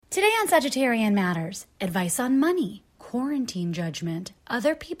Today on Sagittarian Matters, advice on money, quarantine judgment,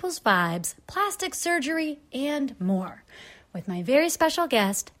 other people's vibes, plastic surgery, and more. With my very special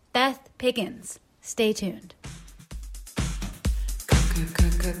guest, Beth Pickens. Stay tuned.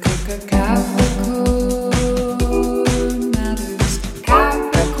 Capricorn Matters. Capricorn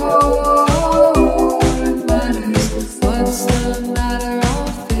Matters. What's the matter? I'll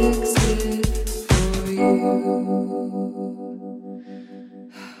fix it for you.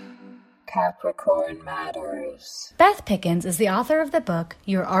 Capricorn Matters. Beth Pickens is the author of the book,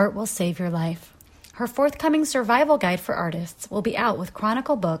 Your Art Will Save Your Life. Her forthcoming survival guide for artists will be out with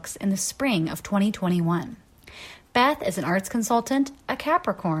Chronicle Books in the spring of 2021. Beth is an arts consultant, a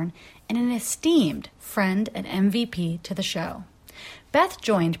Capricorn, and an esteemed friend and MVP to the show. Beth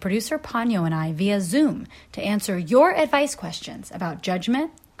joined producer Ponyo and I via Zoom to answer your advice questions about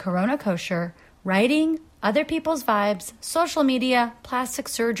judgment, Corona kosher, writing, other people's vibes, social media, plastic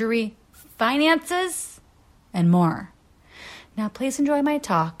surgery, finances, and more. Now please enjoy my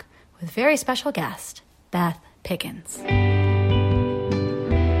talk with very special guest, Beth Pickens.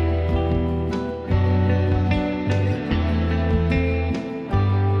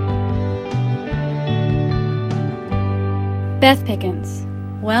 Beth Pickens,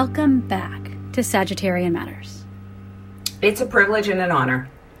 welcome back to Sagittarian Matters. It's a privilege and an honor.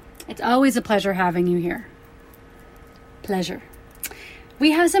 It's always a pleasure having you here. Pleasure.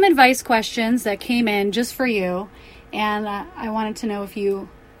 We have some advice questions that came in just for you, and I wanted to know if you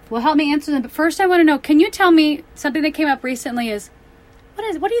will help me answer them. But first, I want to know, can you tell me something that came up recently is,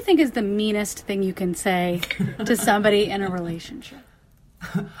 what do you think is the meanest thing you can say to somebody in a relationship?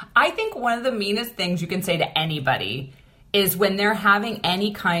 I think one of the meanest things you can say to anybody is when they're having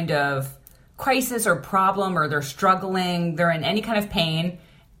any kind of crisis or problem, or they're struggling, they're in any kind of pain,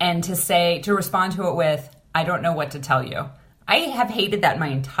 and to respond to it with, I don't know what to tell you. I have hated that my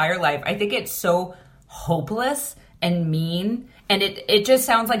entire life. I think it's so hopeless and mean, and it just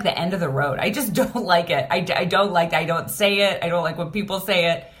sounds like the end of the road. I just don't like it. I don't like it. I don't say it. I don't like when people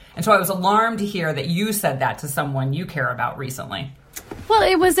say it. And so I was alarmed to hear that you said that to someone you care about recently. Well,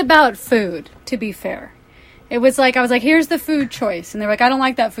 it was about food, to be fair. It was like, I was like, here's the food choice. And they were like, I don't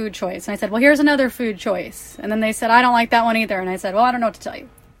like that food choice. And I said, well, here's another food choice. And then they said, I don't like that one either. And I said, well, I don't know what to tell you.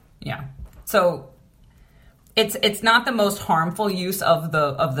 Yeah. So it's not the most harmful use of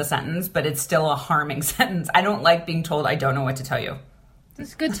the sentence, but it's still a harming sentence. I don't like being told I don't know what to tell you.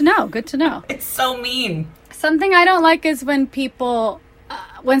 It's good to know. Good to know. It's so mean. Something I don't like is when people,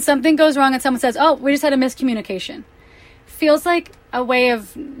 when something goes wrong and someone says, oh, we just had a miscommunication. Feels like a way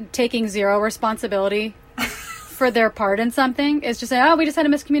of taking zero responsibility for their part in something. Is just say, oh, we just had a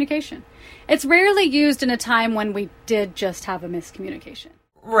miscommunication. It's rarely used in a time when we did just have a miscommunication.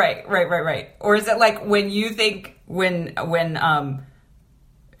 Right. Or is it like when you think, whenever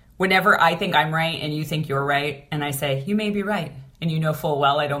I think I'm right and you think you're right, and I say, you may be right, and you know full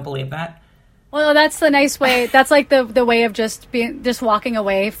well I don't believe that? Well, that's the nice way. That's like the way of just walking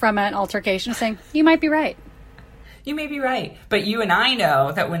away from an altercation, saying, you might be right. You may be right. But you and I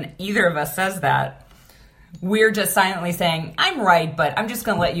know that when either of us says that, we're just silently saying, I'm right, but I'm just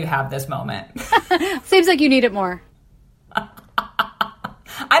going to let you have this moment. Seems like you need it more.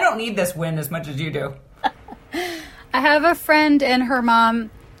 I don't need this win as much as you do. I have a friend, and her mom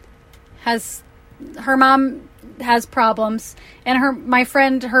has problems, and my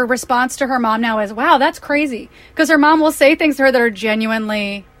friend, her response to her mom now is, wow, that's crazy. Because her mom will say things to her that are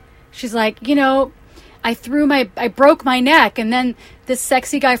genuinely, she's like, I broke my neck, and then this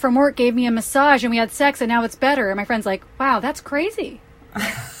sexy guy from work gave me a massage, and we had sex, and now it's better. And my friend's like, wow, that's crazy.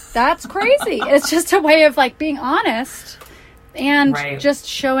 That's crazy. It's just a way of like being honest and just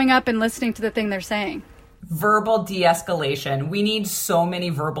showing up and listening to the thing they're saying. Verbal de-escalation. We need so many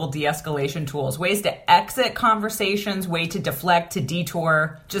verbal de-escalation tools. Ways to exit conversations, way to deflect, to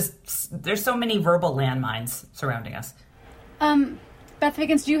detour. Just, there's so many verbal landmines surrounding us. Beth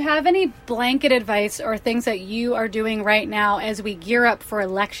Pickens, do you have any blanket advice or things that you are doing right now as we gear up for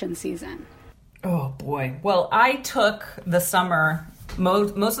election season? Oh, boy. Well, I took the summer,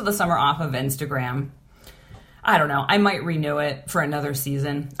 most of the summer off of Instagram. I don't know. I might renew it for another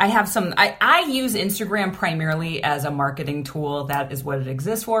season. I use Instagram primarily as a marketing tool. That is what it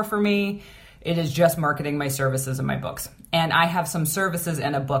exists for me. It is just marketing my services and my books. And I have some services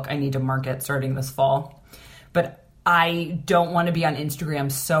and a book I need to market starting this fall. But I don't want to be on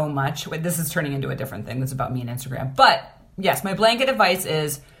Instagram so much. This is turning into a different thing that's about me and Instagram. But yes, my blanket advice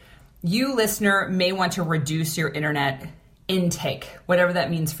is you, listener, may want to reduce your internet intake, whatever that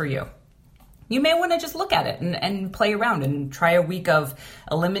means for you. you may want to just look at it and play around and try a week of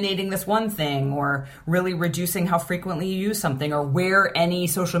eliminating this one thing, or really reducing how frequently you use something, or where any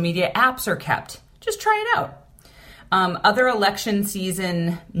social media apps are kept. Just try it out. Other election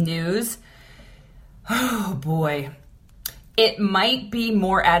season news. Oh boy. It might be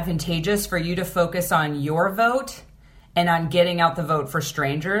more advantageous for you to focus on your vote and on getting out the vote for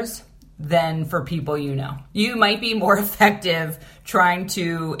strangers than for people you know. You might be more effective trying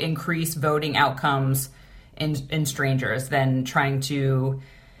to increase voting outcomes in strangers than trying to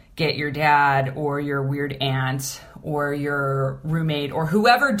get your dad or your weird aunt or your roommate or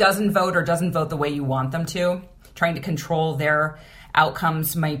whoever doesn't vote or doesn't vote the way you want them to. Trying to control their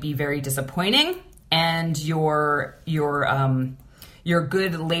outcomes might be very disappointing, and your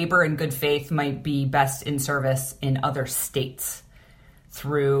good labor and good faith might be best in service in other states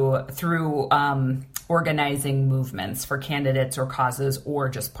through organizing movements for candidates or causes or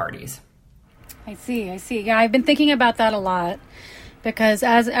just parties. I see. Yeah, I've been thinking about that a lot because,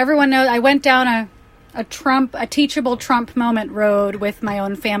 as everyone knows, I went down a teachable Trump moment road with my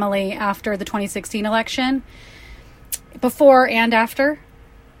own family after the 2016 election, before and after.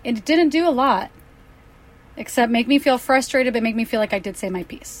 It didn't do a lot except make me feel frustrated, but make me feel like I did say my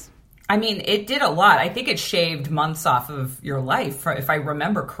piece. I mean, it did a lot. I think it shaved months off of your life, if I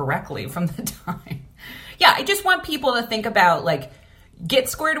remember correctly from the time. Yeah, I just want people to think about, like, get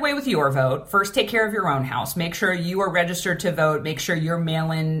squared away with your vote. First, take care of your own house. Make sure you are registered to vote. Make sure your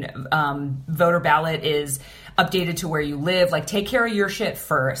mail-in voter ballot is updated to where you live. Like, take care of your shit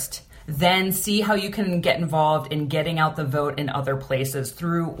first. Then see how you can get involved in getting out the vote in other places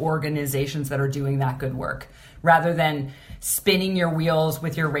through organizations that are doing that good work, rather than spinning your wheels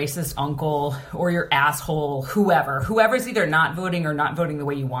with your racist uncle or your asshole, whoever's either not voting or not voting the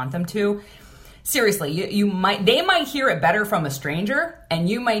way you want them to. Seriously, they might hear it better from a stranger, and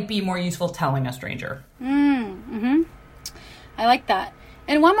you might be more useful telling a stranger. I like that.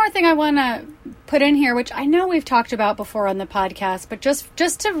 And one more thing I want to put in here, which I know we've talked about before on the podcast, but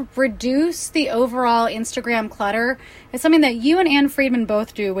just to reduce the overall Instagram clutter, is something that you and Ann Friedman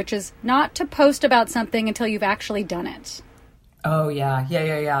both do, which is not to post about something until you've actually done it. Oh,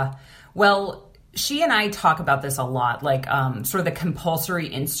 yeah. Well, she and I talk about this a lot, like sort of the compulsory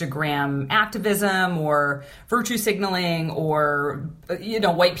Instagram activism or virtue signaling, or,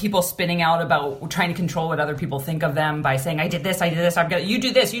 white people spinning out about trying to control what other people think of them by saying, I did this, you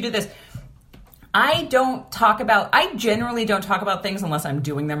do this. I generally don't talk about things unless I'm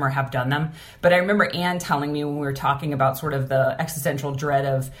doing them or have done them. But I remember Anne telling me when we were talking about sort of the existential dread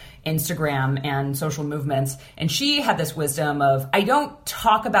of Instagram and social movements, and she had this wisdom of, I don't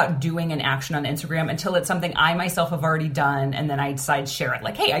talk about doing an action on Instagram until it's something I myself have already done, and then I decide to share it.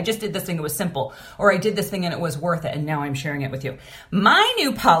 Like, hey, I just did this thing, it was simple, or I did this thing and it was worth it, and now I'm sharing it with you. My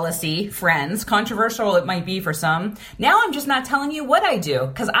new policy, friends, controversial it might be for some, now I'm just not telling you what I do,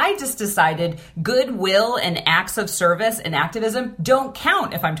 because I just decided goodwill and acts of service and activism don't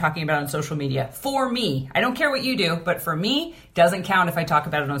count if I'm talking about it on social media. For me. I don't care what you do, but for me, it doesn't count if I talk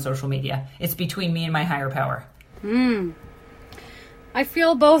about it on social media. It's between me and my higher power. I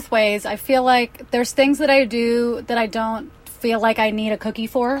feel both ways. I feel like there's things that I do that I don't feel like I need a cookie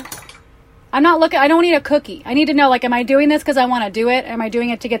for. I don't need a cookie. I need to know, like, am I doing this because I want to do it? Am I doing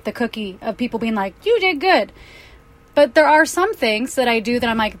it to get the cookie of people being like, you did good? But there are some things that I do that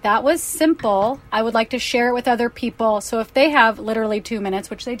I'm like, that was simple. I would like to share it with other people. So if they have literally 2 minutes,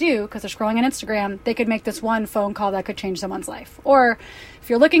 which they do because they're scrolling on Instagram, they could make this one phone call that could change someone's life. Or if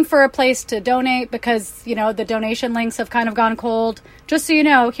you're looking for a place to donate because, the donation links have kind of gone cold, just so you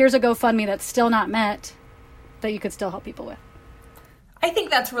know, here's a GoFundMe that's still not met that you could still help people with. I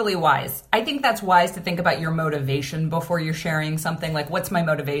think that's really wise. I think that's wise to think about your motivation before you're sharing something. Like, what's my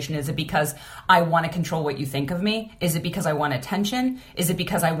motivation? Is it because I want to control what you think of me? Is it because I want attention? Is it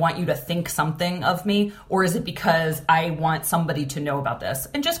because I want you to think something of me? Or is it because I want somebody to know about this?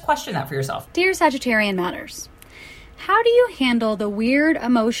 And just question that for yourself. Dear Sagittarian Matters, how do you handle the weird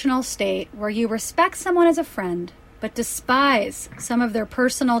emotional state where you respect someone as a friend, but despise some of their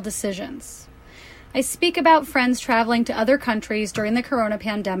personal decisions? I speak about friends traveling to other countries during the corona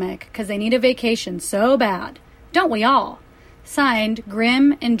pandemic because they need a vacation so bad. Don't we all? Signed,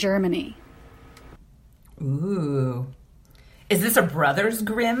 Grimm in Germany. Ooh. Is this a Brothers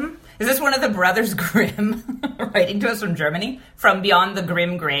Grimm? Is this one of the Brothers Grimm writing to us from Germany? From beyond the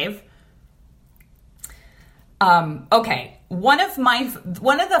grim grave? Okay. One of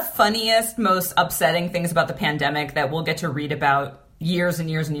the funniest, most upsetting things about the pandemic that we'll get to read about years and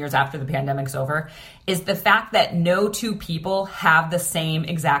years and years after the pandemic's over is the fact that no two people have the same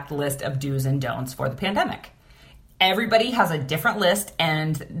exact list of do's and don'ts for the pandemic. everybody has a different list,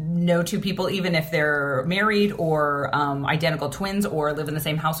 and no two people, even if they're married or identical twins or live in the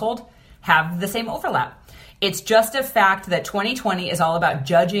same household, have the same overlap. It's just a fact that 2020 is all about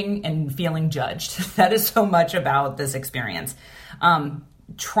judging and feeling judged. That is so much about this experience.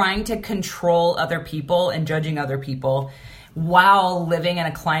 Trying to control other people and judging other people while living in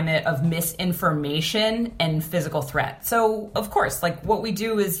a climate of misinformation and physical threat. So, of course, like what we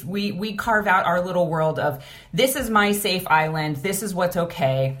do is we carve out our little world of, this is my safe island, this is what's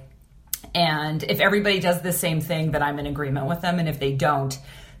okay. And if everybody does the same thing, then I'm in agreement with them. And if they don't,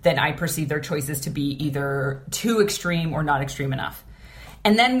 then I perceive their choices to be either too extreme or not extreme enough.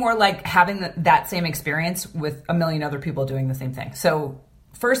 And then we're like having that same experience with a million other people doing the same thing. So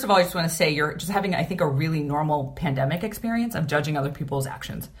first of all, I just want to say you're just having, I think, a really normal pandemic experience of judging other people's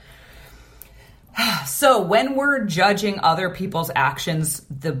actions. So when we're judging other people's actions,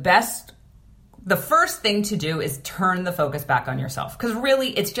 the first thing to do is turn the focus back on yourself. Because really,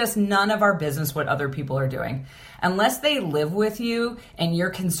 it's just none of our business what other people are doing. Unless they live with you and you're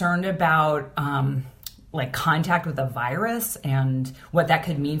concerned about like contact with a virus and what that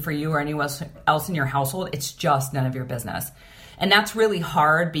could mean for you or anyone else in your household, it's just none of your business. And that's really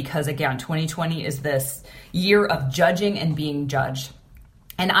hard because, again, 2020 is this year of judging and being judged.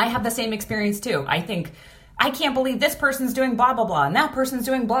 And I have the same experience too. I think, I can't believe this person's doing blah, blah, blah, and that person's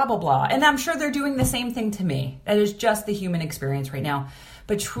doing blah, blah, blah. And I'm sure they're doing the same thing to me. That is just the human experience right now.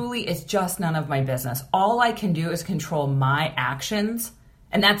 But truly, it's just none of my business. All I can do is control my actions,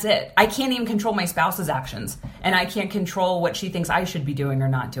 and that's it. I can't even control my spouse's actions, and I can't control what she thinks I should be doing or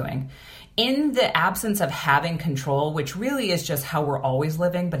not doing. In the absence of having control, which really is just how we're always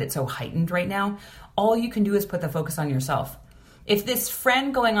living, but it's so heightened right now, all you can do is put the focus on yourself. If this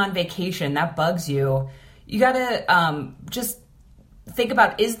friend going on vacation, that bugs you, you gotta just think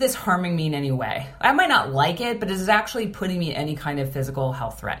about, is this harming me in any way? I might not like it, but is it actually putting me in any kind of physical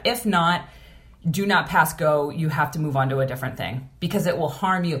health threat? If not, do not pass go. You have to move on to a different thing because it will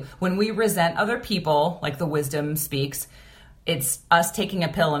harm you. When we resent other people, like the wisdom speaks, it's us taking a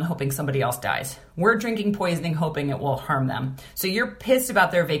pill and hoping somebody else dies. We're drinking poisoning, hoping it will harm them. So you're pissed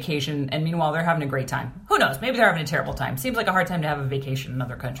about their vacation, and meanwhile, they're having a great time. Who knows? Maybe they're having a terrible time. Seems like a hard time to have a vacation in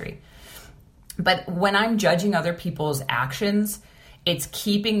another country. But when I'm judging other people's actions, it's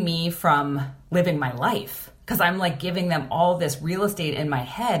keeping me from living my life because I'm like giving them all this real estate in my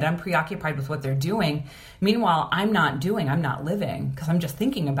head. I'm preoccupied with what they're doing. Meanwhile, I'm not living because I'm just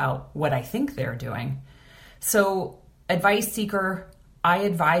thinking about what I think they're doing. So advice seeker, I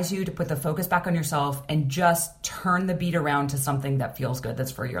advise you to put the focus back on yourself and just turn the beat around to something that feels good,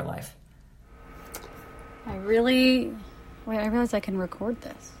 that's for your life. I realize I can record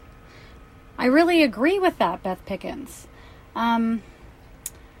this. I really agree with that, Beth Pickens. The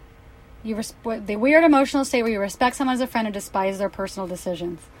weird emotional state where you respect someone as a friend and despise their personal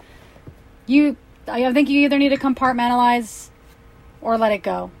decisions. I think you either need to compartmentalize or let it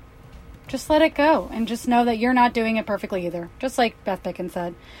go. Just let it go and just know that you're not doing it perfectly either. Just like Beth Pickens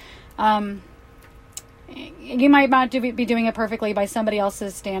said. You might not be doing it perfectly by somebody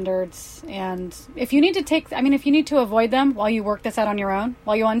else's standards. And if you need to avoid them while you work this out on your own,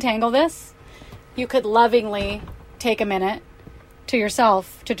 while you untangle this, you could lovingly take a minute to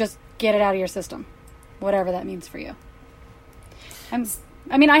yourself to just get it out of your system, whatever that means for you.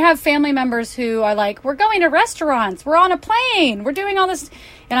 I have family members who are like, we're going to restaurants, we're on a plane, we're doing all this.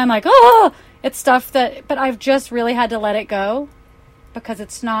 And I'm like, oh, it's stuff but I've just really had to let it go because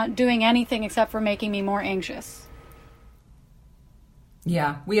it's not doing anything except for making me more anxious.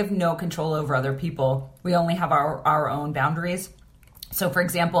 Yeah, we have no control over other people. We only have our own boundaries. So for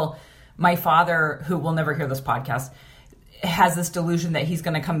example, my father, who will never hear this podcast, has this delusion that he's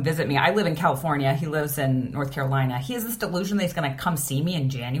going to come visit me. I live in California. He lives in North Carolina. He has this delusion that he's going to come see me in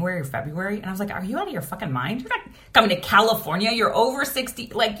January or February. And I was like, are you out of your fucking mind? You're not coming to California. You're over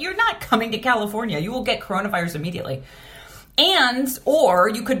 60. Like, you're not coming to California. You will get coronavirus immediately. Or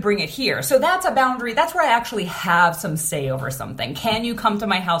you could bring it here. So that's a boundary. That's where I actually have some say over something. Can you come to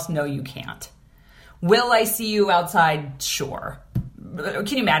my house? No, you can't. Will I see you outside? Sure. Can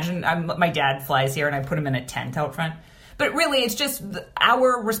you imagine? My dad flies here and I put him in a tent out front. But really, it's just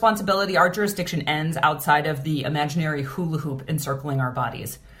our responsibility, our jurisdiction ends outside of the imaginary hula hoop encircling our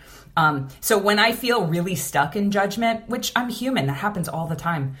bodies. So when I feel really stuck in judgment, which I'm human, that happens all the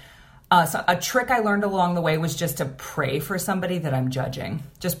time. So a trick I learned along the way was just to pray for somebody that I'm judging.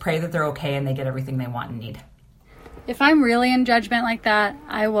 Just pray that they're okay and they get everything they want and need. If I'm really in judgment like that,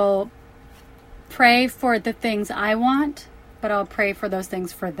 I will pray for the things I want, but I'll pray for those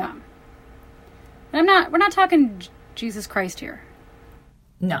things for them. And we're not talking Jesus Christ here.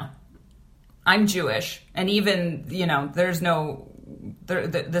 No. I'm Jewish, and even, this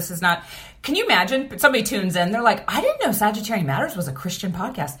is not, can you imagine? Somebody tunes in, they're like, I didn't know Sagittarian Matters was a Christian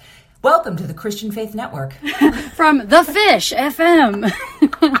podcast. Welcome to the Christian Faith Network. From The Fish FM.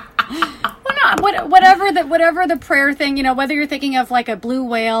 Whatever the prayer thing, whether you're thinking of like a blue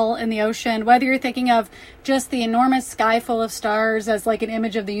whale in the ocean, whether you're thinking of just the enormous sky full of stars as like an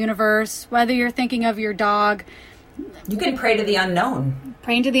image of the universe, whether you're thinking of your dog. You can pray to the unknown.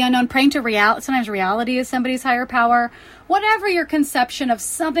 Praying to the unknown, praying to reality. Sometimes reality is somebody's higher power. Whatever your conception of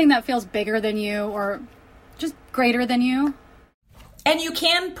something that feels bigger than you or just greater than you. And you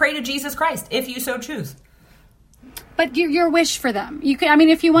can pray to Jesus Christ if you so choose. But your wish for them. You can. I mean,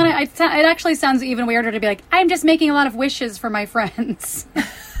 if you want to, it actually sounds even weirder to be like, I'm just making a lot of wishes for my friends.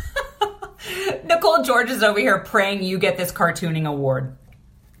 Nicole George is over here praying you get this cartooning award.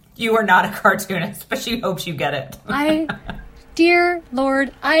 You are not a cartoonist, but she hopes you get it. Dear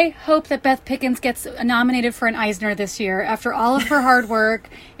Lord, I hope that Beth Pickens gets nominated for an Eisner this year. After all of her hard work,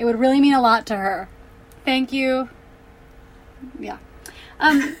 it would really mean a lot to her. Thank you. Yeah.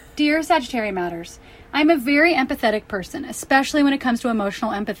 Dear Sagittarian Matters, I'm a very empathetic person, especially when it comes to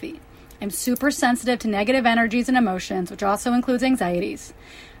emotional empathy. I'm super sensitive to negative energies and emotions, which also includes anxieties.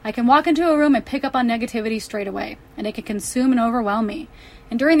 I can walk into a room and pick up on negativity straight away, and it can consume and overwhelm me.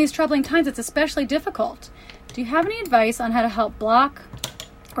 And during these troubling times, it's especially difficult. Do you have any advice on how to help block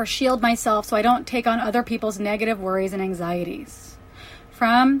or shield myself so I don't take on other people's negative worries and anxieties?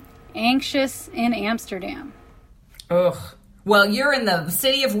 From Anxious in Amsterdam. Ugh. Well, you're in the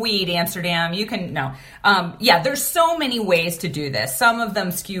city of weed, Amsterdam. You can, no. There's so many ways to do this. Some of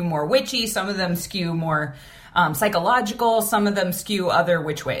them skew more witchy. Some of them skew more psychological. Some of them skew other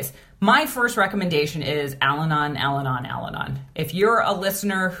which ways. My first recommendation is Al-Anon, Al-Anon, Al-Anon. If you're a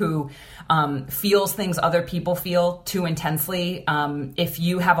listener who feels things other people feel too intensely, if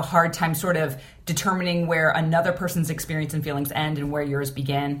you have a hard time sort of determining where another person's experience and feelings end and where yours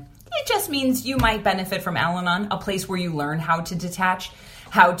begin, it just means you might benefit from Al-Anon, a place where you learn how to detach,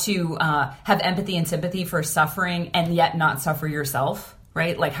 how to have empathy and sympathy for suffering and yet not suffer yourself,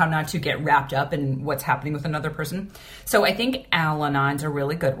 right? Like how not to get wrapped up in what's happening with another person. So I think Al-Anon's a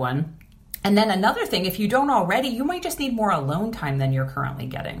really good one. And then another thing, if you don't already, you might just need more alone time than you're currently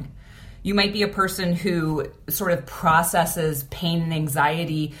getting. You might be a person who sort of processes pain and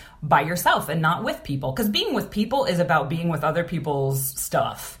anxiety by yourself and not with people. Because being with people is about being with other people's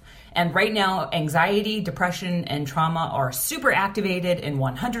stuff. And right now, anxiety, depression, and trauma are super activated in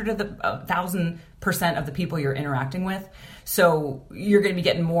 1,000% of the people you're interacting with. So you're going to be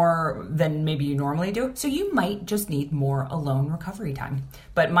getting more than maybe you normally do. So you might just need more alone recovery time.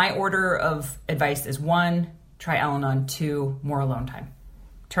 But my order of advice is 1, try Al-Anon, 2, more alone time.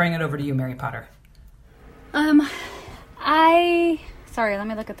 Turning it over to you, Mary Potter. Sorry, let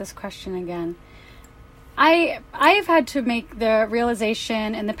me look at this question again. I've had to make the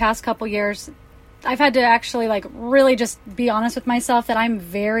realization in the past couple years, I've had to actually really just be honest with myself that I'm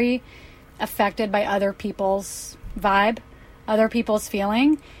very affected by other people's vibe, other people's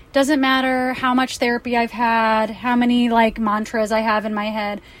feeling. Doesn't matter how much therapy I've had, how many mantras I have in my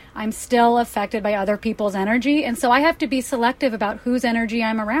head, I'm still affected by other people's energy. And so I have to be selective about whose energy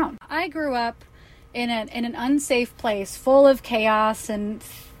I'm around. I grew up in an unsafe place full of chaos and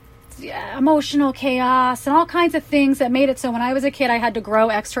emotional chaos and all kinds of things that made it so when I was a kid I had to grow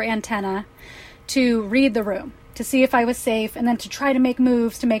extra antenna to read the room, to see if I was safe, and then to try to make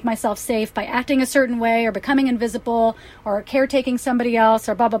moves to make myself safe by acting a certain way or becoming invisible or caretaking somebody else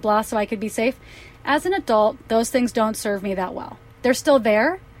or blah blah blah so I could be safe. As an adult, those things don't serve me that well. They're still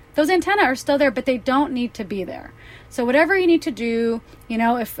there. Those antennae are still there, but they don't need to be there. So whatever you need to do,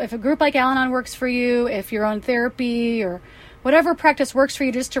 if a group like Al-Anon works for you, if your own therapy or whatever practice works for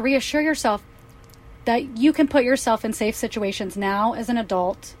you, just to reassure yourself that you can put yourself in safe situations now as an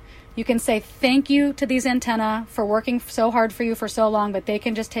adult. You can say thank you to these antennae for working so hard for you for so long, but they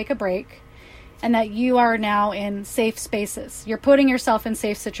can just take a break. And that you are now in safe spaces. You're putting yourself in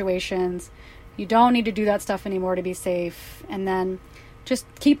safe situations. You don't need to do that stuff anymore to be safe. And then just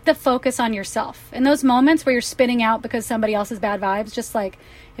keep the focus on yourself. In those moments where you're spinning out because somebody else's bad vibes, just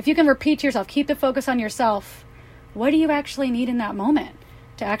if you can repeat to yourself, keep the focus on yourself. What do you actually need in that moment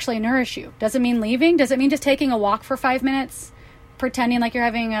to actually nourish you? Does it mean leaving? Does it mean just taking a walk for 5 minutes, pretending like you're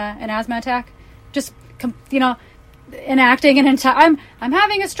having an asthma attack? Just, enacting an entire, I'm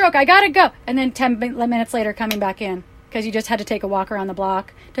having a stroke, I gotta go. And then 10 minutes later coming back in because you just had to take a walk around the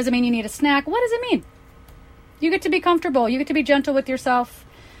block. Does it mean you need a snack? What does it mean? You get to be comfortable. You get to be gentle with yourself.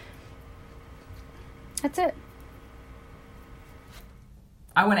 That's it.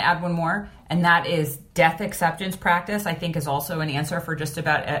 I want to add one more, and that is death acceptance practice, I think, is also an answer for just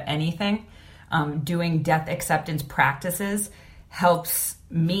about anything. doing death acceptance practices helps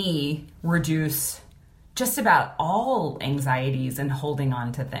me reduce just about all anxieties and holding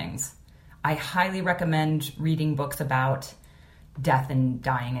on to things. I highly recommend reading books about death and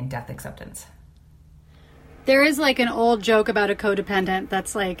dying and death acceptance. There is like an old joke about a codependent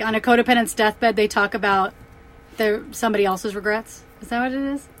that's like, on a codependent's deathbed, they talk about somebody else's regrets. Is that what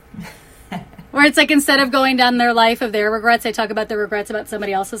it is? Where it's like, instead of going down their life of their regrets, they talk about their regrets about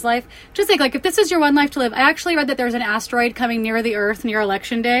somebody else's life. Just think, like, if this is your one life to live, I actually read that there's an asteroid coming near the Earth near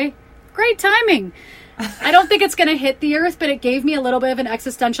Election Day. Great timing. I don't think it's going to hit the Earth, but it gave me a little bit of an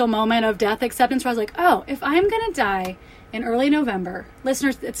existential moment of death acceptance where I was like, oh, if I'm going to die in early November,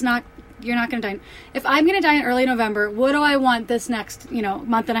 listeners, you're not going to die. If I'm going to die in early November, what do I want this next,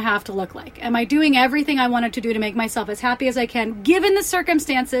 month and a half to look like? Am I doing everything I wanted to do to make myself as happy as I can, given the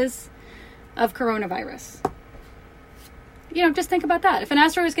circumstances of coronavirus? Just think about that. If an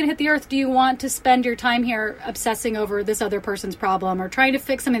asteroid is going to hit the Earth, do you want to spend your time here obsessing over this other person's problem or trying to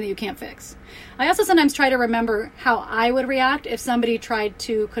fix something that you can't fix? I also sometimes try to remember how I would react if somebody tried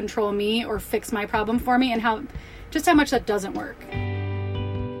to control me or fix my problem for me, and how much that doesn't work.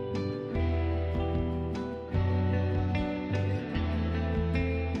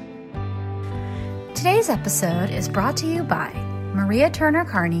 Today's episode is brought to you by Maria Turner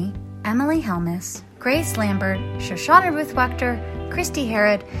Carney, Emily Helmus, Grace Lambert, Shoshana Ruth Wechter, Christy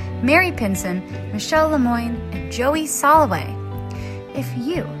Herod, Mary Pinson, Michelle Lemoyne, and Joey Soloway. If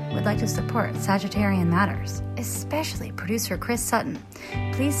you would like to support Sagittarian Matters, especially producer Chris Sutton,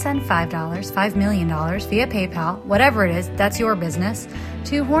 please send $5, $5 million via PayPal, whatever it is, that's your business,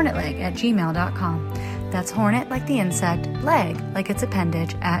 to hornetleg@gmail.com. That's hornet like the insect, leg like its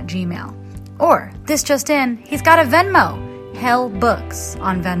appendage @gmail. Or, this just in, he's got a Venmo, Hell Books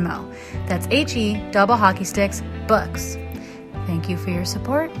on Venmo. That's HE double hockey sticks books. Thank you for your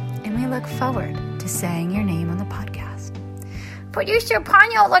support, and we look forward to saying your name on the podcast. Producer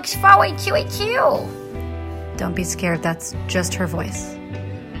Ponyo looks forward to it too. Don't be scared, that's just her voice.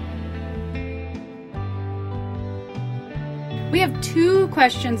 We have 2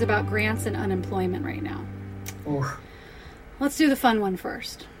 questions about grants and unemployment right now. Oof. Let's do the fun one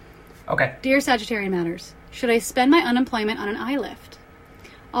first. Okay. Dear Sagittarian Matters, should I spend my unemployment on an eye lift?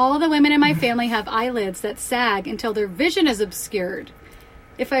 All the women in my family have eyelids that sag until their vision is obscured.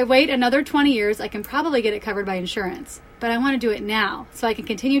 If I wait another 20 years, I can probably get it covered by insurance. But I want to do it now, so I can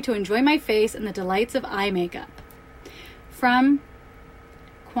continue to enjoy my face and the delights of eye makeup. From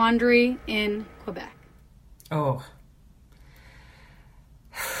Quandary in Quebec. Oh.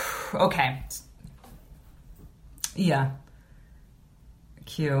 Okay. Yeah.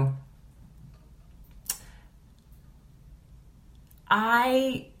 Q.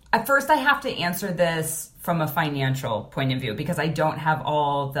 At first I have to answer this from a financial point of view because I don't have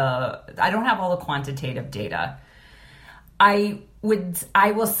all the quantitative data. I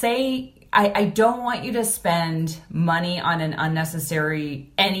will say I don't want you to spend money on an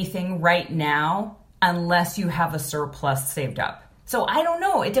unnecessary anything right now unless you have a surplus saved up. So I don't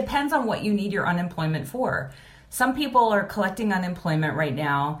know. It depends on what you need your unemployment for. Some people are collecting unemployment right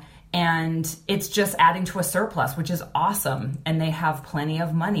now and it's just adding to a surplus, which is awesome. And they have plenty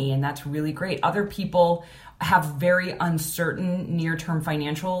of money and that's really great. Other people have very uncertain near-term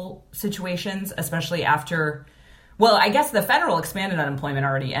financial situations, especially after, well, I guess the federal expanded unemployment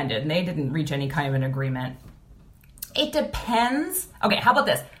already ended and they didn't reach any kind of an agreement. It depends. Okay, how about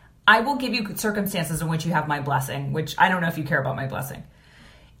this? I will give you circumstances in which you have my blessing, which I don't know if you care about my blessing.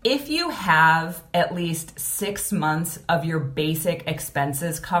 If you have at least 6 months of your basic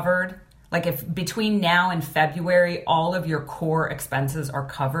expenses covered, like if between now and February, all of your core expenses are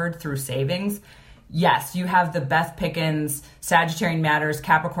covered through savings, yes, you have the Beth Pickens, Sagittarian Matters,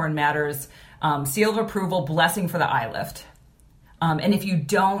 Capricorn Matters, seal of approval, blessing for the eye lift. And if you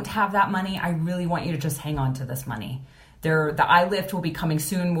don't have that money, I really want you to just hang on to this money. The eye lift will be coming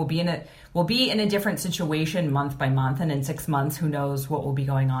soon. We'll be in a different situation month by month, and in 6 months, who knows what will be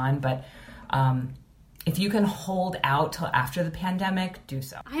going on. But if you can hold out till after the pandemic, do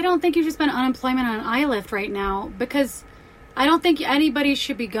so. I don't think you should spend unemployment on an eye lift right now because I don't think anybody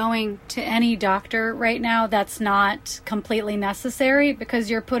should be going to any doctor right now that's not completely necessary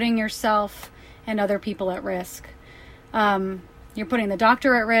because you're putting yourself and other people at risk. You're putting the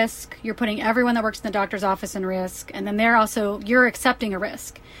doctor at risk. You're putting everyone that works in the doctor's office in risk. And then you're accepting a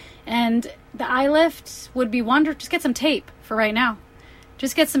risk. And the eye lift would be wonderful. Just get some tape for right now.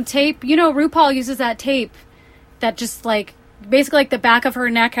 Just get some tape. RuPaul uses that tape that just basically like the back of her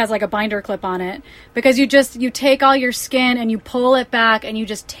neck has like a binder clip on it. Because you take all your skin and you pull it back and you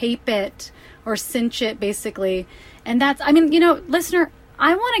just tape it or cinch it basically. And listener,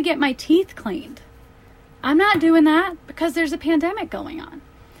 I want to get my teeth cleaned. I'm not doing that because there's a pandemic going on.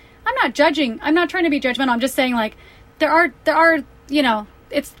 I'm not judging. I'm not trying to be judgmental. I'm just saying, like, there are, you know,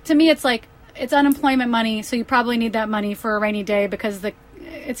 it's, to me, it's like, it's unemployment money. So you probably need that money for a rainy day because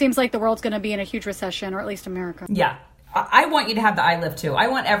it seems like the world's going to be in a huge recession, or at least America. Yeah. I want you to have the eye lift too. I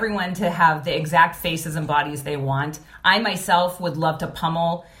want everyone to have the exact faces and bodies they want. I myself would love to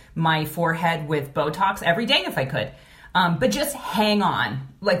pummel my forehead with Botox every day if I could. But just hang on.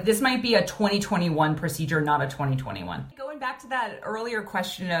 Like, this might be a 2021 procedure, not a 2021. Going back to that earlier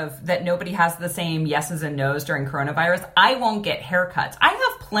question of that nobody has the same yeses and nos during coronavirus, I won't get haircuts. I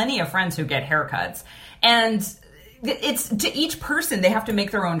have plenty of friends who get haircuts. And it's to each person, they have to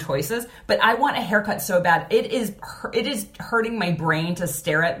make their own choices. But I want a haircut so bad. It is hurting my brain to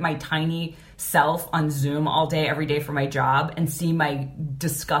stare at my tiny self on Zoom all day, every day for my job and see my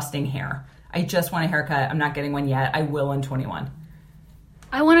disgusting hair. I just want a haircut. I'm not getting one yet. I will in 21.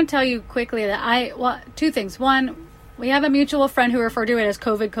 I want to tell you quickly that two things. One, we have a mutual friend who referred to it as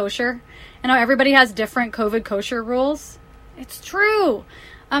COVID kosher. And how everybody has different COVID kosher rules. It's true.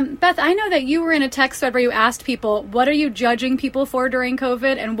 Beth, I know that you were in a text thread where you asked people, what are you judging people for during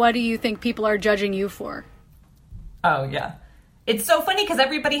COVID? And what do you think people are judging you for? Oh, yeah. It's so funny because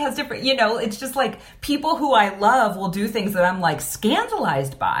everybody has different, it's just like people who I love will do things that I'm like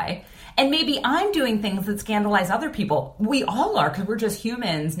scandalized by. And maybe I'm doing things that scandalize other people. We all are, because we're just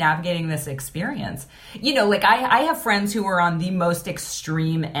humans navigating this experience. Like I have friends who are on the most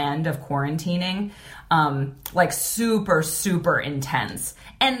extreme end of quarantining, like super, super intense.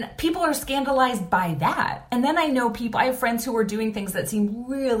 And people are scandalized by that. And then I have friends who are doing things that seem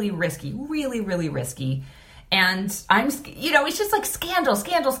really risky, really, really risky. And it's just like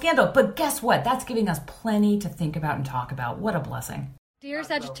scandal. But guess what? That's giving us plenty to think about and talk about. What a blessing. Dear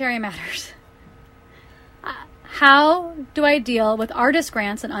Sagittarius Matters, how do I deal with artist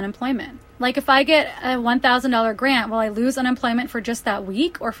grants and unemployment? Like, if I get a $1,000 grant, will I lose unemployment for just that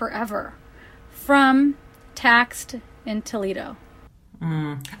week or forever? From Taxed in Toledo.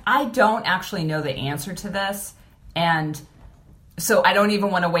 I don't actually know the answer to this. And so I don't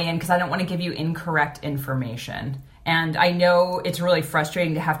even want to weigh in because I don't want to give you incorrect information. And I know it's really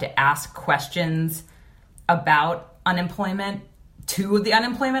frustrating to have to ask questions about unemployment to the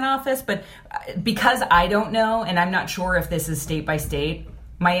unemployment office, but because I don't know, and I'm not sure if this is state by state,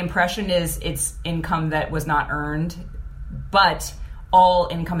 my impression is it's income that was not earned, but all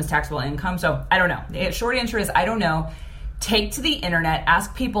income is taxable income. So I don't know. The short answer is I don't know. Take to the internet,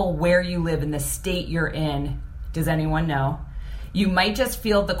 ask people where you live in the state you're in. Does anyone know? You might just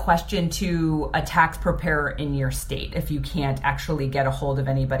field the question to a tax preparer in your state if you can't actually get a hold of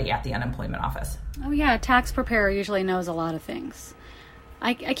anybody at the unemployment office. Oh yeah, a tax preparer usually knows a lot of things.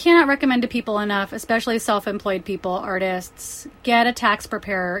 I cannot recommend to people enough, especially self-employed people, artists, get a tax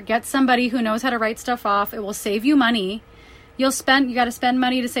preparer. Get somebody who knows how to write stuff off. It will save you money. You got to spend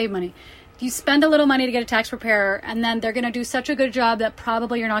money to save money. You spend a little money to get a tax preparer, and then they're going to do such a good job that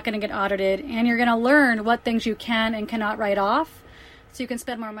probably you're not going to get audited, and you're going to learn what things you can and cannot write off so you can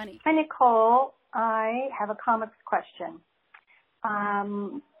spend more money. Hi, Nicole. I have a comics question.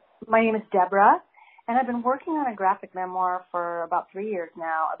 My name is Deborah, and I've been working on a graphic memoir for about 3 years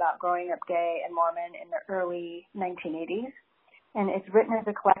now about growing up gay and Mormon in the early 1980s. And it's written as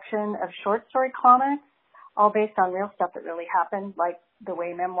a collection of short story comics, all based on real stuff that really happened, like the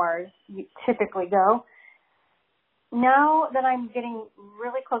way memoirs typically go. Now that I'm getting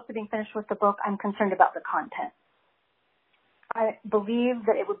really close to being finished with the book, I'm concerned about the content. I believe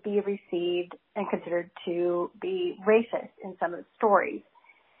that it would be received and considered to be racist in some of the stories.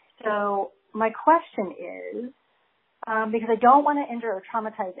 So my question is, because I don't want to injure or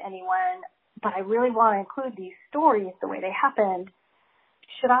traumatize anyone, but I really want to include these stories the way they happened,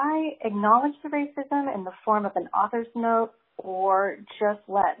 should I acknowledge the racism in the form of an author's note or just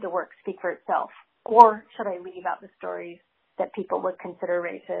let the work speak for itself? Or should I leave out the stories that people would consider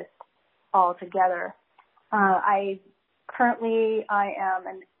racist altogether? I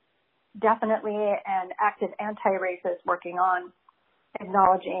am definitely an active anti-racist working on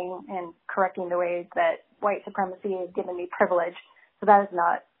acknowledging and correcting the ways that white supremacy has given me privilege. So that is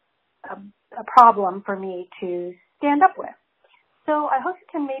not a problem for me to stand up with. So I hope you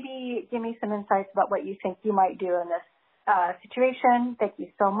can maybe give me some insights about what you think you might do in this situation. Thank you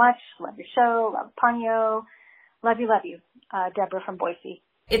so much. Love your show. Love Ponyo. Love you. Deborah from Boise.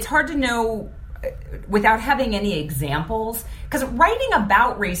 It's hard to know without having any examples, because writing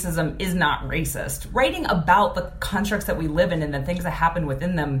about racism is not racist. Writing about the constructs that we live in and the things that happen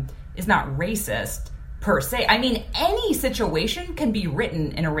within them is not racist. per se. I mean, any situation can be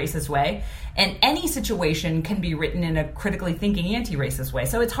written in a racist way, and any situation can be written in a critically thinking anti-racist way.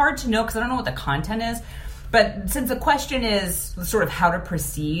 So it's hard to know because I don't know what the content is. But since the question is sort of how to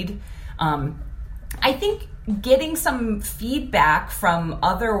proceed, I think getting some feedback from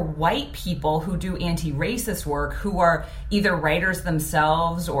other white people who do anti-racist work, who are either writers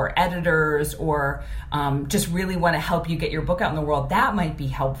themselves or editors or just really want to help you get your book out in the world, that might be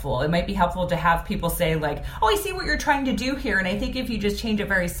helpful. It might be helpful to have people say like, oh, I see what you're trying to do here, and I think if you just change it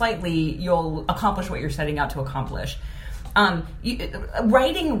very slightly, you'll accomplish what you're setting out to accomplish.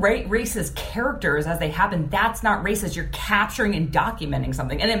 Writing racist characters as they happen, that's not racist. You're capturing and documenting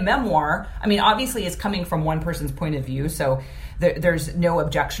something. And in memoir, I mean, obviously it's coming from one person's point of view, so there's no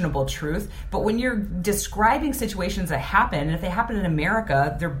objectionable truth. But when you're describing situations that happen, and if they happen in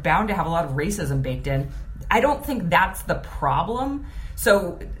America, they're bound to have a lot of racism baked in. I don't think that's the problem.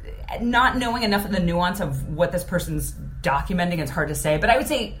 So not knowing enough of the nuance of what this person's documenting, it's hard to say. But I would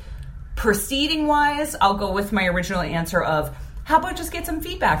say, proceeding-wise, I'll go with my original answer of, how about just get some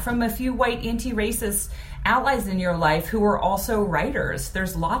feedback from a few white anti-racist allies in your life who are also writers?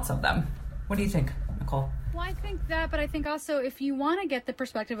 There's lots of them. What do you think, Nicole? Well, I think that, but I think also if you want to get the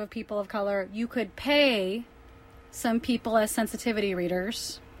perspective of people of color, you could pay some people as sensitivity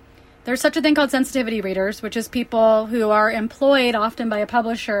readers. There's such a thing called sensitivity readers, which is people who are employed often by a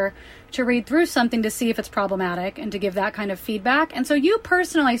publisher to read through something to see if it's problematic and to give that kind of feedback. And so you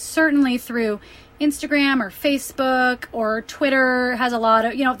personally, certainly through Instagram or Facebook or Twitter has a lot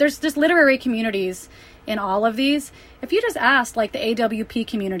of, there's just literary communities in all of these. If you just asked like the AWP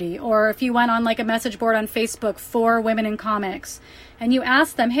community, or if you went on like a message board on Facebook for women in comics and you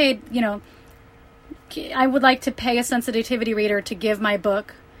asked them, hey, I would like to pay a sensitivity reader to give my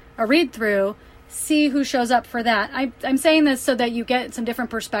book a read through, see who shows up for that. I'm saying this so that you get some different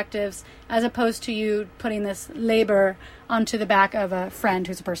perspectives as opposed to you putting this labor onto the back of a friend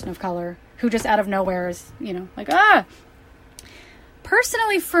who's a person of color who just out of nowhere is, like,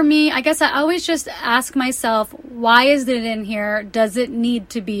 Personally, for me, I guess I always just ask myself, why is it in here? Does it need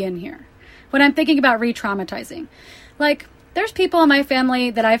to be in here? When I'm thinking about re-traumatizing. Like, there's people in my family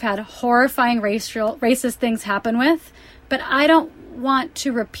that I've had horrifying racist things happen with, but I don't want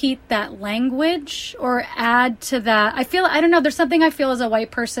to repeat that language or add to that. I don't know, there's something I feel as a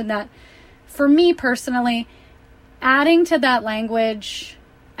white person that, for me personally, adding to that language,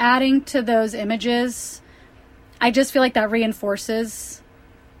 adding to those images, I just feel like that reinforces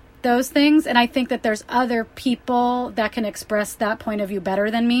those things. And I think that there's other people that can express that point of view better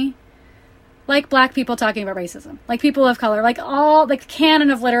than me. Like Black people talking about racism, like people of color, like all like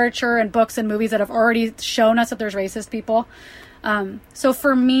canon of literature and books and movies that have already shown us that there's racist people. So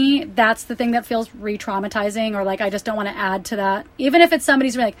for me, that's the thing that feels re-traumatizing, or like I just don't want to add to that. Even if it's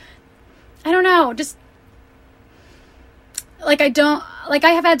somebody's like, I don't know, just like I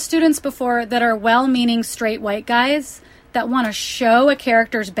have had students before that are well-meaning straight white guys that want to show a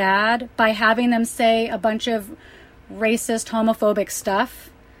character's bad by having them say a bunch of racist, homophobic stuff.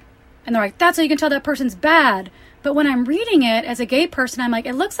 And they're like, that's how you can tell that person's bad. But when I'm reading it as a gay person, I'm like,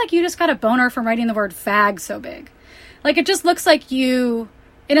 it looks like you just got a boner from writing the word fag so big. Like, it just looks like you,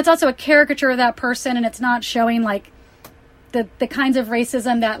 and it's also a caricature of that person, and it's not showing, like, the kinds of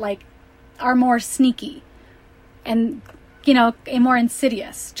racism that, like, are more sneaky and, and more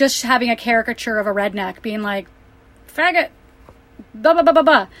insidious. Just having a caricature of a redneck being like, faggot, blah, blah, blah, blah,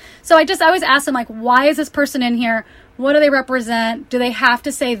 blah. So I always ask them, like, why is this person in here? What do they represent? Do they have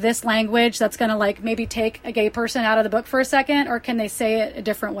to say this language that's going to, like, maybe take a gay person out of the book for a second? Or can they say it a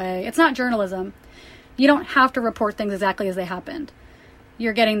different way? It's not journalism. You don't have to report things exactly as they happened.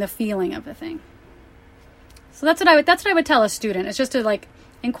 You're getting the feeling of the thing. So that's what I would tell a student. It's just to like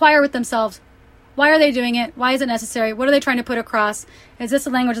inquire with themselves, why are they doing it? Why is it necessary? What are they trying to put across? Is this a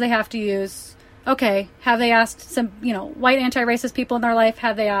language they have to use? Okay, have they asked some, white anti-racist people in their life?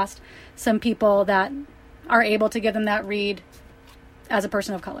 Have they asked some people that are able to give them that read as a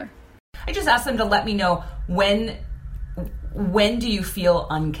person of color? I just asked them to let me know when do you feel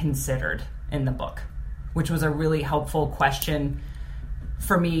unconsidered in the book? Which was a really helpful question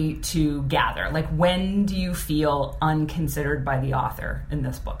for me to gather. Like, when do you feel unconsidered by the author in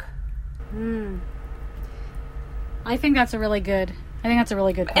this book? I think that's a really good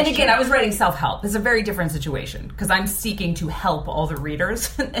question. And again, I was writing self-help. It's a very different situation because I'm seeking to help all the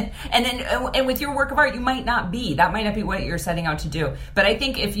readers. and with your work of art, you might not be. That might not be what you're setting out to do. But I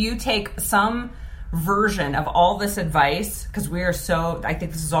think if you take some version of all this advice, because I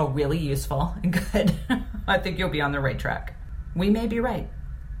think this is all really useful and good. I think you'll be on the right track. We may be right.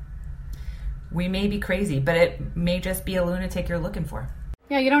 We may be crazy, but it may just be a lunatic you're looking for.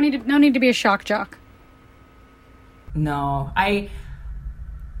 Yeah, you no need to be a shock jock. No. I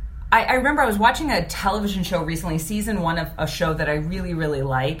remember I was watching a television show recently, season 1 of a show that I really, really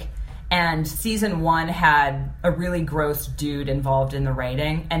like. And season 1 had a really gross dude involved in the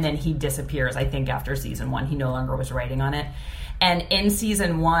writing. And then he disappears, I think, after season 1. He no longer was writing on it. And in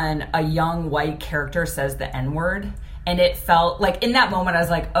season 1, a young white character says the N-word. And it felt like, in that moment, I was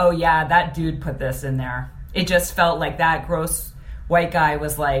like, oh yeah, that dude put this in there. It just felt like that gross white guy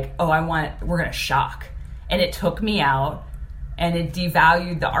was like, oh, we're going to shock. And it took me out. And it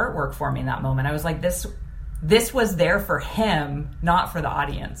devalued the artwork for me in that moment. I was like, this was there for him, not for the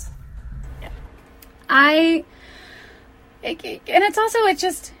audience. I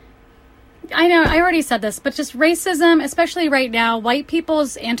know I already said this, but just racism, especially right now, white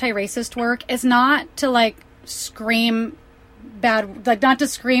people's anti-racist work is not to like scream bad, like not to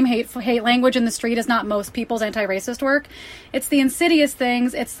scream hate language in the street is not most people's anti-racist work. It's the insidious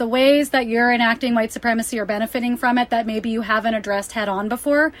things. It's the ways that you're enacting white supremacy or benefiting from it that maybe you haven't addressed head on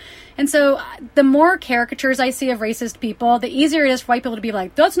before. And so the more caricatures I see of racist people, the easier it is for white people to be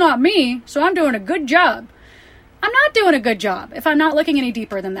like, that's not me, so I'm doing a good job. I'm not doing a good job if I'm not looking any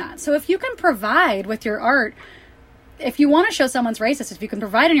deeper than that. So if you can provide with your art, if you want to show someone's racist, if you can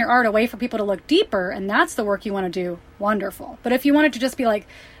provide in your art a way for people to look deeper, and that's the work you want to do, wonderful. But if you wanted to just be like,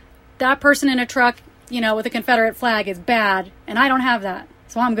 that person in a truck, with a Confederate flag is bad, and I don't have that,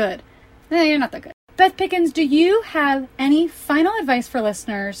 so I'm good, then you're not that good. Beth Pickens, do you have any final advice for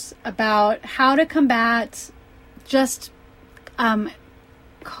listeners about how to combat just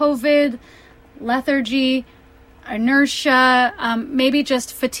COVID, lethargy, inertia, maybe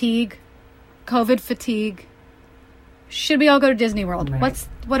just fatigue, COVID fatigue? Should we all go to Disney World? Right.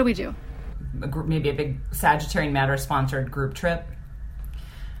 What do we do? Maybe a big Sagittarian Matters sponsored group trip.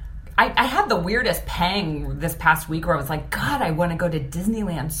 I had the weirdest pang this past week where I was like, God, I want to go to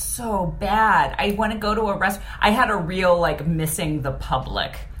Disneyland so bad. I want to go to a restaurant. I had a real like missing the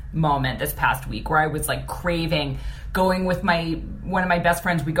public moment this past week where I was like craving going with one of my best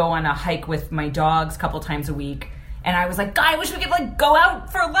friends. We go on a hike with my dogs a couple times a week. And I was like, God, I wish we could like go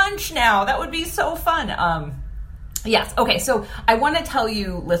out for lunch now. That would be so fun. Yes. Okay. So I want to tell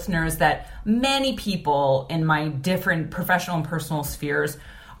you, listeners, that many people in my different professional and personal spheres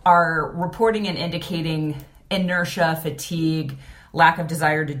are reporting and indicating inertia, fatigue, lack of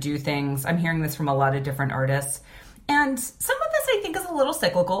desire to do things. I'm hearing this from a lot of different artists. And some of this I think is a little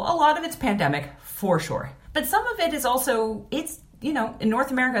cyclical. A lot of it's pandemic, for sure. But some of it is also, in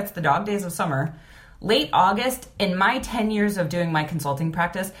North America, it's the dog days of summer. Late August, in my 10 years of doing my consulting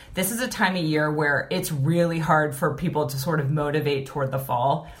practice, this is a time of year where it's really hard for people to sort of motivate toward the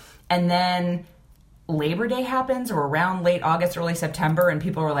fall. And then Labor Day happens, or around late August, early September, and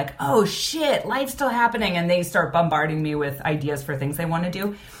people are like, oh shit, life's still happening. And they start bombarding me with ideas for things they want to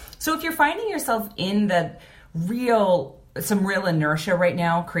do. So if you're finding yourself in some real inertia right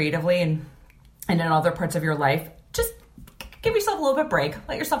now, creatively and in other parts of your life, just give yourself a little bit of break.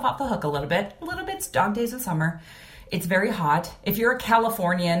 Let yourself off the hook a little bit. It's dog days of summer. It's very hot. If you're a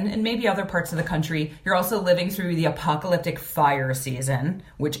Californian, and maybe other parts of the country, you're also living through the apocalyptic fire season,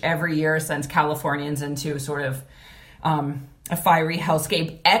 which every year sends Californians into sort of a fiery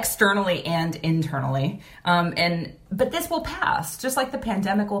hellscape externally and internally. But this will pass, just like the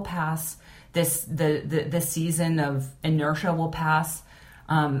pandemic will pass. The season of inertia will pass.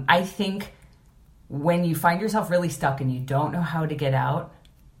 I think when you find yourself really stuck and you don't know how to get out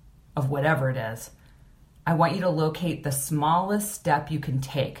of whatever it is, I want you to locate the smallest step you can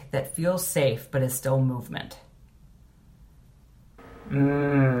take that feels safe but is still movement.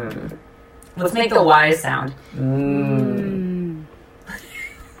 Let's make the Y sound.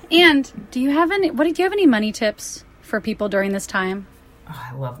 And do you have any money tips for people during this time? Oh,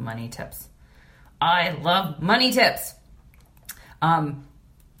 I love money tips.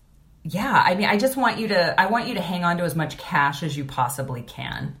 Yeah, I mean, I want you to hang on to as much cash as you possibly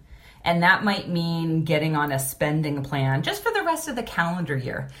can. And that might mean getting on a spending plan just for the rest of the calendar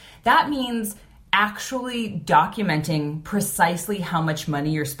year. That means actually documenting precisely how much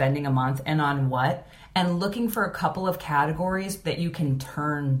money you're spending a month and on what, and looking for a couple of categories that you can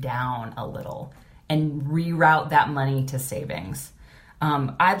turn down a little and reroute that money to savings.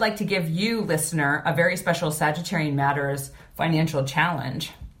 I'd like to give you, listener, a very special Sagittarian Matters financial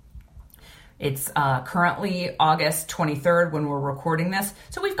challenge. It's currently August 23rd when we're recording this.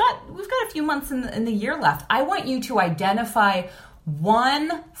 So we've got a few months in the year left. I want you to identify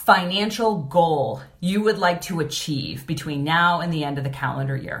one financial goal you would like to achieve between now and the end of the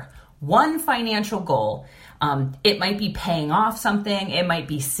calendar year. One financial goal. It might be paying off something. It might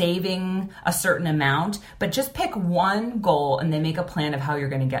be saving a certain amount, but just pick one goal and then make a plan of how you're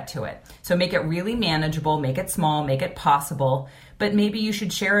going to get to it. So make it really manageable, make it small, make it possible, but maybe you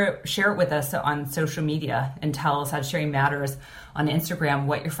should share it with us on social media and tell us Sagittarian Matters on Instagram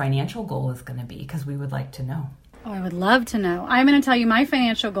what your financial goal is going to be, because we would like to know. Oh, I would love to know. I'm going to tell you my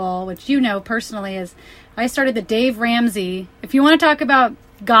financial goal, which you know personally, is I started the Dave Ramsey. If you want to talk about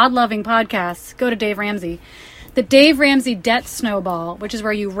God-loving podcasts, go to Dave Ramsey. The Dave Ramsey Debt Snowball, which is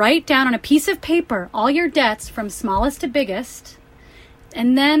where you write down on a piece of paper all your debts from smallest to biggest,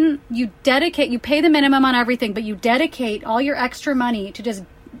 and then you pay the minimum on everything, but you dedicate all your extra money to just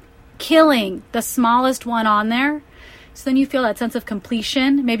killing the smallest one on there. So then you feel that sense of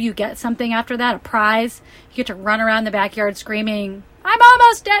completion. Maybe you get something after that, a prize. You get to run around the backyard screaming, "I'm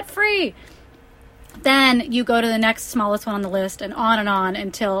almost debt-free." Then you go to the next smallest one on the list and on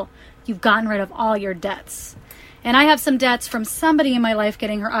until you've gotten rid of all your debts. And I have some debts from somebody in my life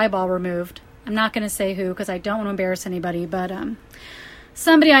getting her eyeball removed. I'm not going to say who because I don't want to embarrass anybody, but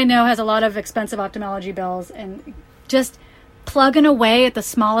somebody I know has a lot of expensive ophthalmology bills, and just plugging away at the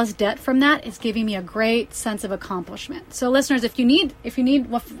smallest debt from that is giving me a great sense of accomplishment. So listeners, if you need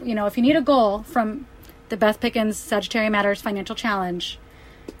a goal from the Beth Pickens Sagittarian Matters Financial Challenge,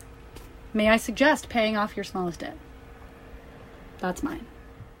 may I suggest paying off your smallest debt? That's mine.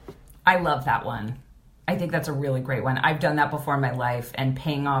 I love that one. I think that's a really great one. I've done that before in my life, and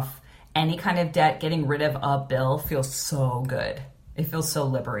paying off any kind of debt, getting rid of a bill feels so good. It feels so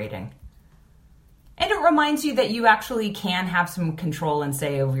liberating. And it reminds you that you actually can have some control and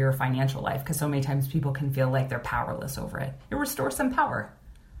say over your financial life, because so many times people can feel like they're powerless over it. It restores some power.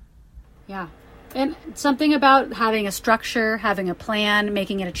 Yeah. And something about having a structure, having a plan,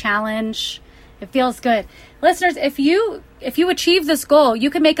 making it a challenge. It feels good. Listeners, if you achieve this goal, you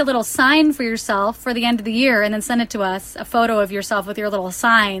can make a little sign for yourself for the end of the year and then send it to us, a photo of yourself with your little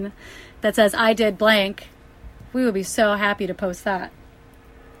sign that says, "I did blank." We would be so happy to post that.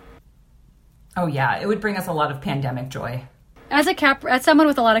 Oh yeah, it would bring us a lot of pandemic joy. As someone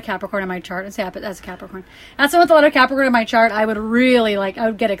with a lot of Capricorn in my chart, as a Capricorn, as someone with a lot of Capricorn in my chart, I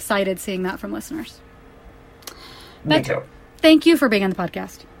would get excited seeing that from listeners. Me too. Thank you for being on the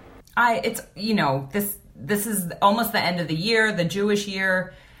podcast. This is almost the end of the year, the Jewish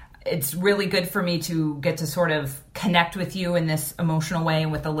year. It's really good for me to get to sort of connect with you in this emotional way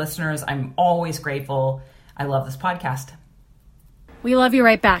and with the listeners. I'm always grateful. I love this podcast. We love you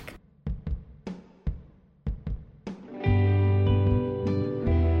right back.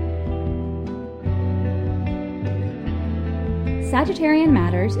 Sagittarian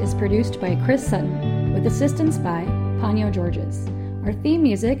Matters is produced by Chris Sutton, with assistance by Ponyo Georges. Our theme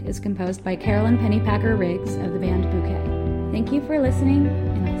music is composed by Carolyn Pennypacker Riggs of the band Bouquet. Thank you for listening,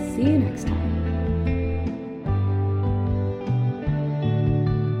 and I'll see you next time.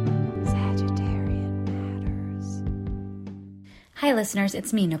 Sagittarian Matters. Hi listeners,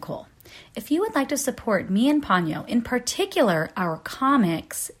 it's me, Nicole. If you would like to support me and Ponyo, in particular our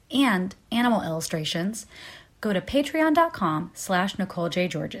comics and animal illustrations, go to patreon.com/Nicole J.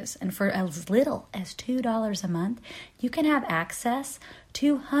 Georges, and for as little as $2 a month, you can have access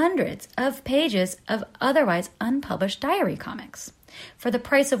to hundreds of pages of otherwise unpublished diary comics. For the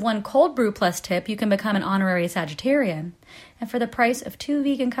price of one cold brew plus tip, you can become an honorary Sagittarian. And for the price of 2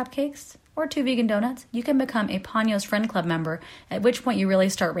 vegan cupcakes or 2 vegan donuts, you can become a Ponyo's Friend Club member, at which point you really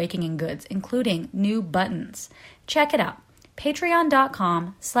start raking in goods, including new buttons. Check it out.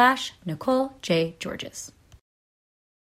 Patreon.com/Nicole J. Georges.